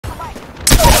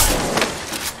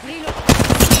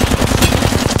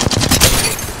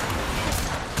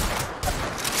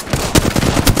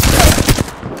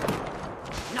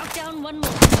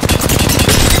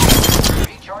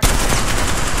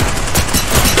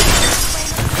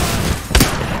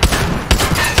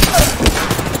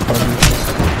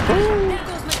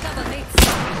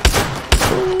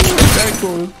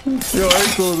Yo,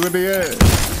 ankles, where they at?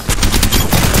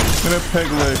 In a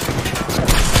peg leg.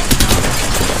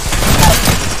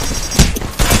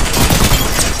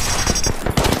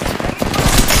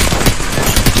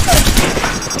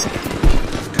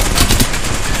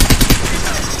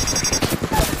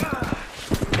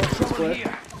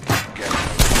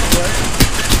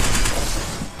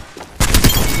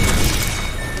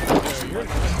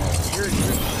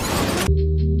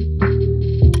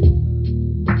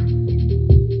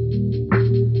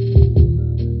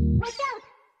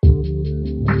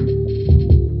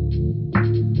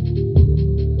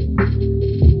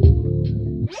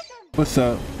 What's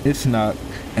up? It's Knock,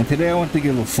 and today I want to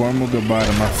give a formal goodbye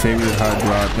to my favorite hot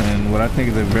drop and what I think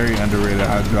is a very underrated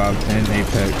hot drop in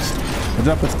Apex. The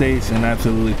drop of states and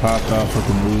absolutely popped off with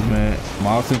the movement. I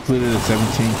also included a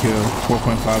 17 kill,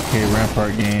 4.5k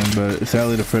Rampart game, but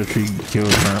sadly the first 3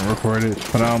 kills weren't recorded.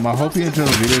 But I hope you enjoyed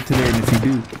the video today, and if you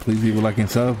do, please leave a like and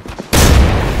sub.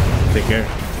 Take care.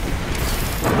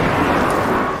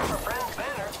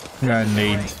 Got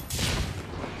nade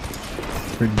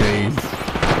for days.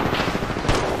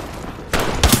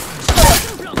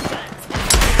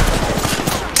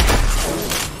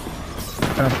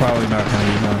 I'm probably not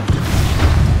gonna use them.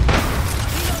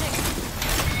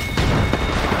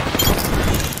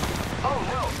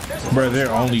 Bro, is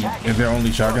there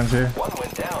only shotguns here? One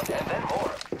went down and then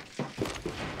more.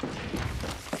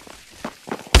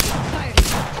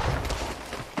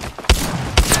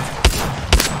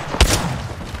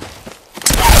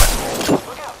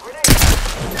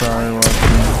 Sorry,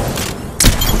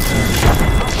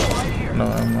 no,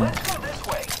 I'm not. Let's go this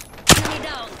way. Enemy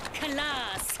down.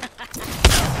 Class.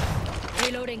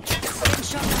 Reloading.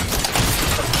 Shot.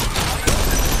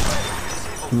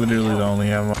 Literally the only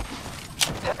ammo.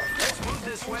 Let's move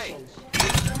this way.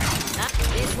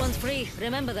 This one's free.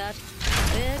 Remember that.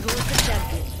 There goes the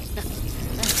champion.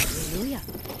 Hallelujah.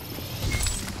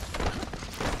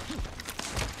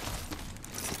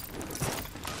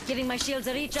 Giving my shields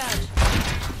a recharge.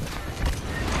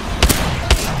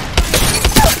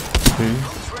 See?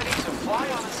 Who's ready to fly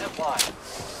on a zip line?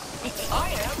 I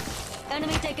am.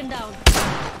 Enemy taken down.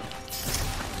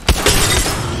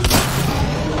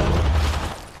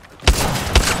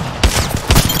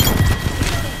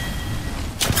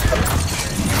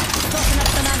 Tossing up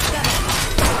the man's gun.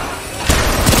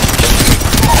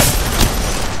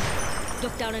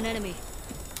 Took down an enemy.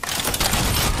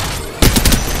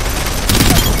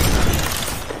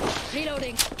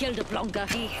 Reloading. Killed a Blanca.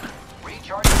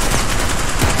 Recharging.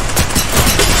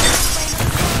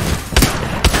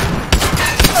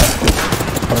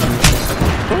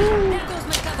 There goes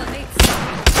my cover, mates.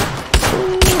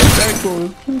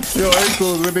 Ankles. Yo,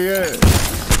 ankles, where they at?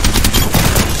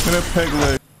 In a peg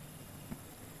leg.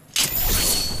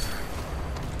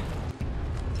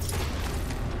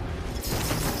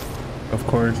 Of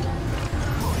course.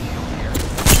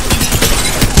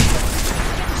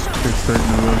 It's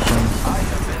certain emotion. I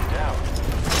have been down.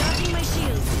 Charging my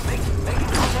shields. Making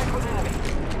contact with enemy.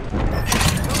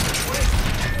 Go this way.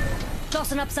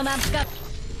 Tossing up some amp gun.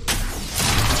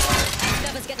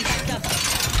 Cover's getting backed up.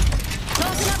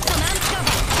 Tossing up some amp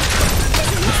cover. This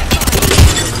is my part.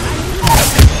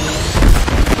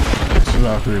 There's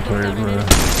all 3 players, bro.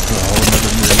 It's a whole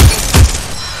nother game.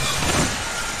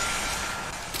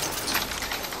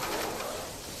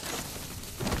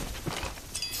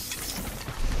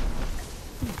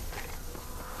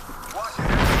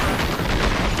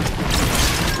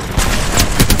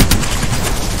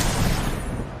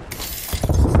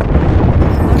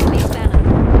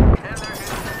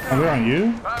 Are they on you?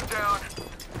 I'm down.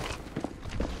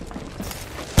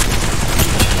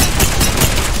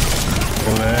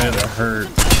 Oh, that hurt.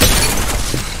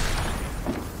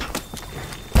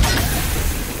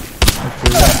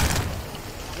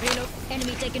 Reload.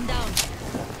 Enemy taken down.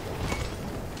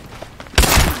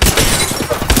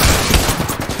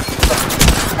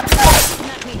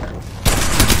 Not me.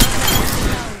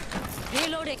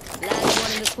 Reloading. Last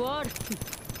one in the squad.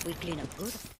 We clean up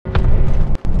good.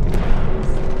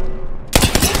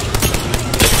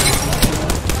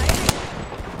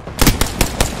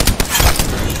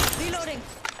 Reloading.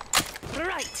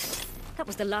 Right. That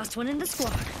was the last one in the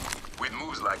squad. With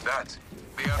moves like that,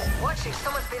 they are watching.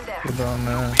 Someone's been there. Get down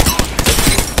there.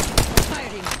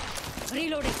 Firing.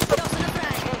 Reloading. Tossing a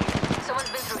frag. Hey, someone's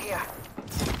been through here.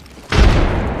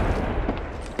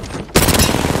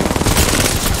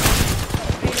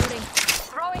 Reloading.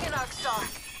 Throwing an arc star.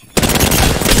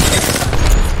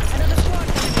 Another squad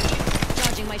coming.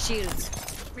 Charging my shields.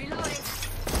 Reloading.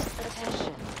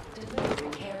 Attention.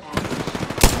 Delivering care package.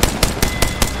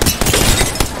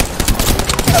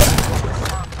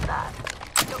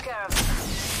 Took care of it.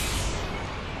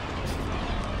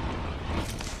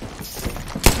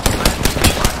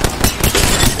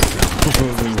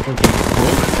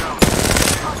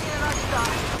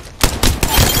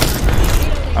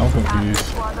 I'm confused.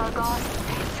 Squad all gone.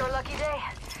 It's your lucky day.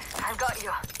 I've got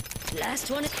you. Last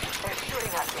one. They're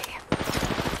shooting at me.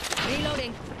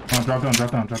 Reloading. Oh, drop down,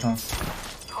 drop down, drop down.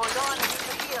 Hold on, I need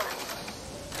to heal.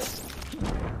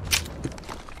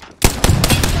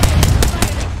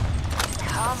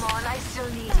 Come on, I still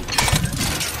need you.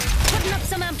 Putting up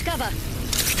some amped cover.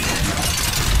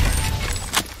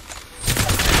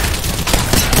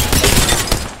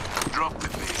 Drop the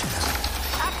bait.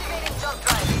 Activating jump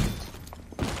drive.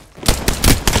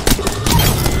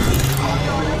 Hold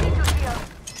on, I need to heal.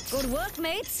 Good work,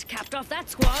 mates. Capped off that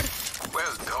squad.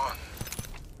 Well done.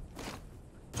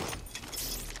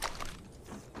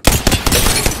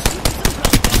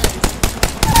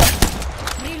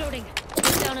 Reloading.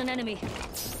 Put down an enemy.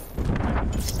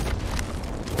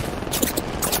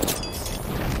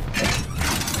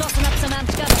 Tossing up some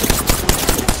amped cover.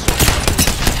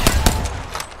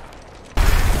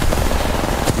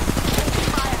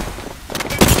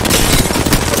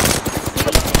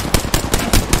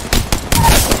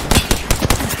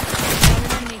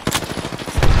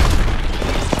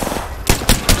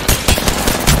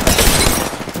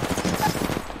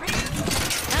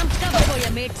 Amped cover for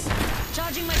you, mates.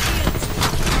 Charging my shields.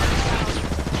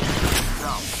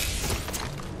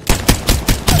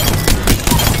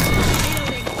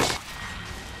 Reloading.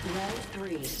 Round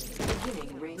 3.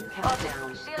 Beginning ring Okay,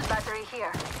 countdown. shield battery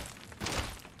here.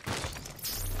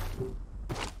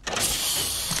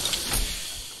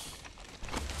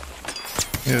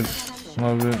 Yes,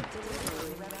 love it.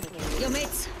 Yo,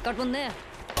 mates. Got one there.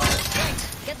 Right.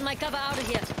 Getting my cover out of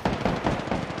here.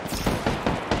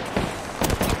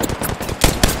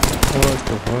 What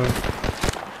the fuck?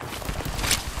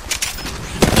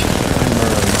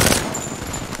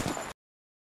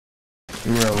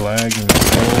 You were lagging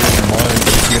so much.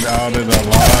 Get out of the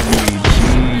lobby,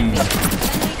 jeez.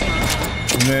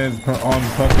 Man's on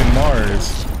fucking Mars.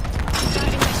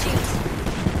 Charging my shields.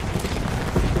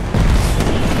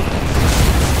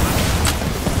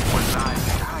 One line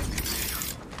behind it there.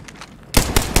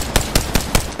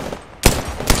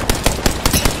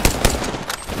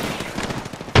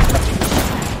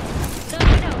 Turn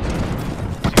it out.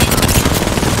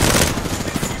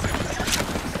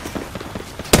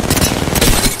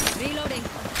 Reloading.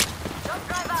 Jump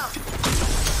drive out.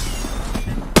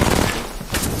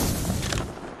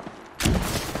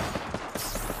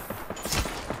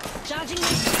 Charging my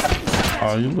shields.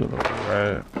 Oh, you little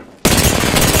rat.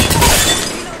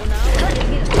 Reload now. Cutting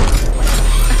here.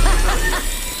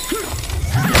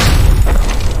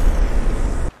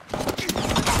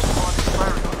 Squad is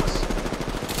firing on us.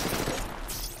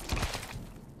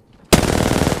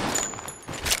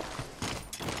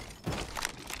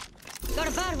 Got a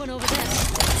bad one over there.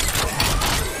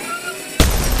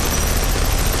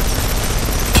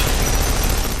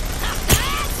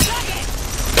 Suck it!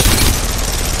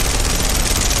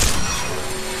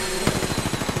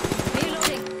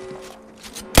 Reloading.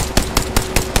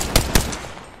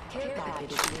 Care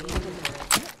package being delivered.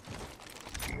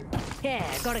 Yeah,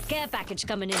 got a care package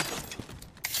coming in.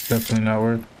 Definitely not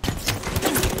worth.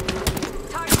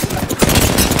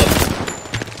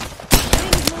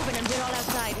 Ring's moving and we're all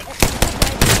outside.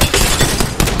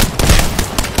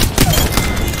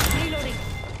 Reloading.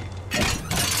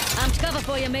 Amped cover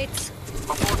for you, mates.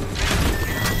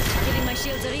 Giving my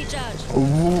shields a recharge.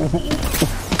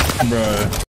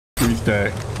 Bruh. 3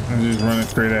 stack. And just running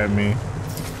straight at me.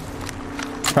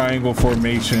 Triangle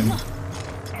formation.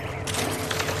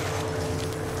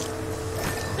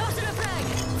 Tossing a frag.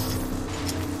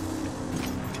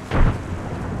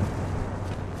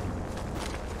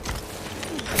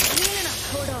 Healing up.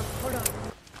 Hold on, hold on.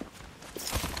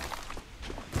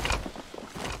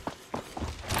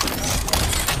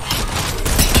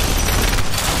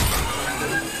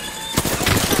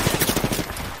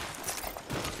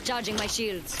 Charging my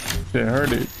shields. Shit,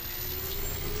 heard it.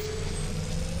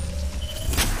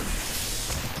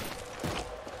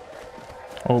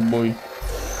 Oh boy. You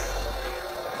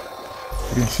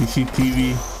can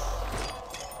CCTV.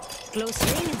 Close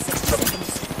range in 60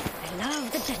 seconds. I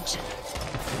love the tension.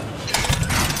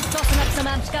 Tossing up some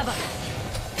amped cover.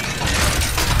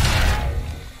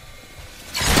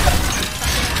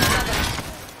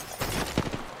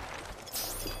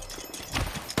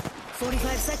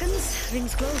 45 seconds.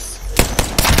 Rings close.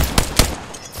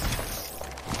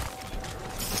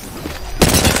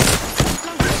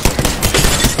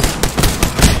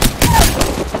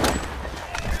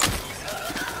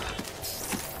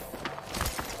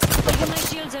 Giving my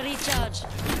shields a recharge.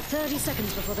 30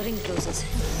 seconds before the ring closes.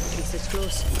 At least it's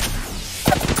close.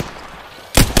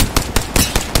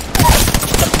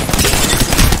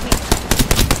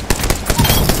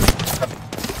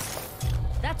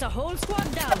 whole squad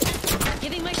down.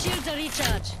 Giving my shields a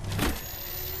recharge.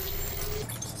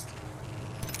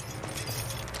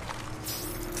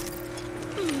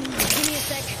 Give me a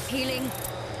sec. Healing.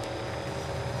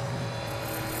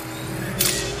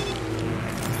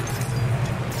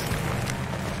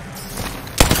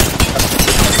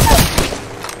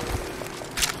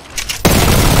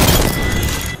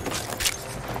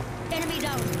 Enemy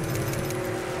down.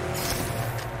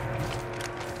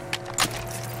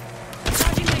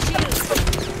 Charging my shields.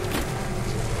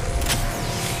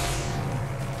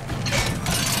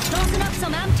 Tossing up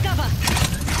some amped cover.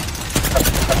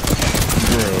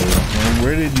 Bro,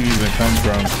 where did you even come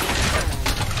from?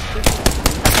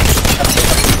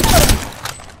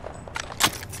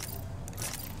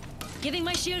 Giving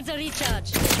my shields a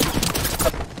recharge.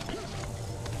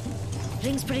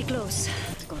 Ring's pretty close.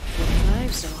 Got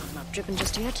 45, so I'm not tripping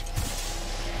just yet.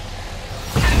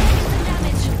 Some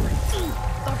damage.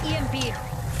 Got EMP.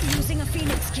 Using a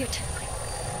Phoenix kit.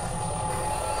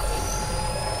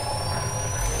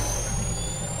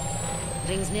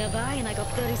 Ring's nearby, and I got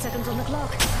 30 seconds on the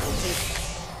clock. We'll see.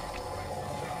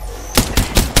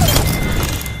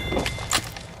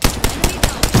 Enemy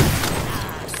down.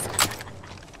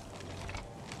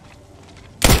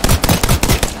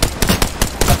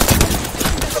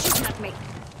 They're shooting at me.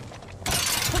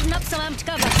 Putting up some amped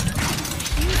cover.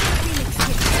 Using a Phoenix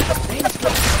kit. Range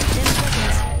close. 10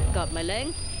 seconds. Got my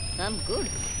leg. I'm good.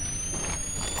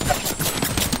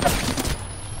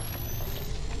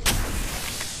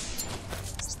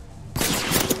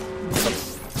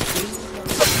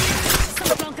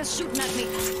 Some flunkers shooting at me.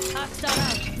 Arc star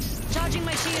out. Charging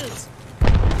my shields.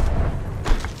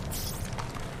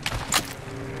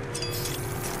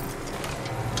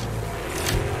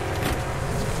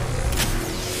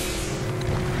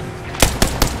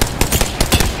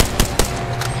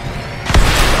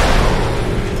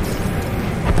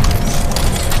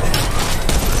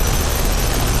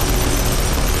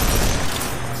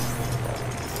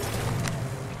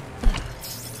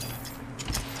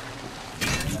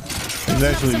 It's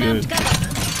actually good.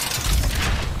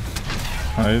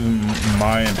 This is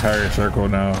my entire circle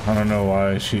now. I don't know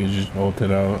why she just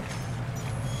ulted out.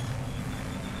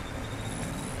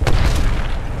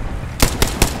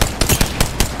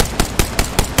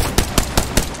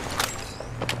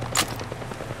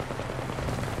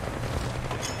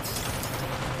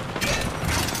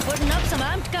 Putting up some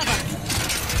amped cover.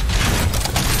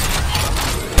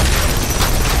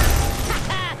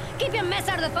 Keep your mess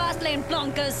out of the fast lane,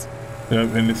 plonkers.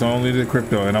 Yep, and it's only the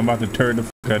crypto, and I'm about to turret the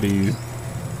fuck out of you.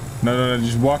 No,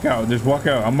 just walk out. Just walk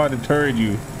out. I'm about to turret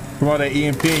you. From all that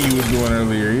EMP you was doing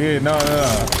earlier. Yeah, no.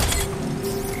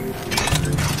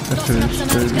 That's it.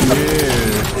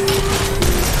 Yeah.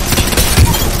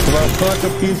 Come on, fuck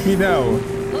up, piece me now.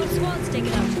 Whole squad's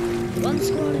taken out. One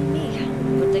squad and me.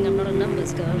 Good thing I'm not a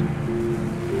numbers girl.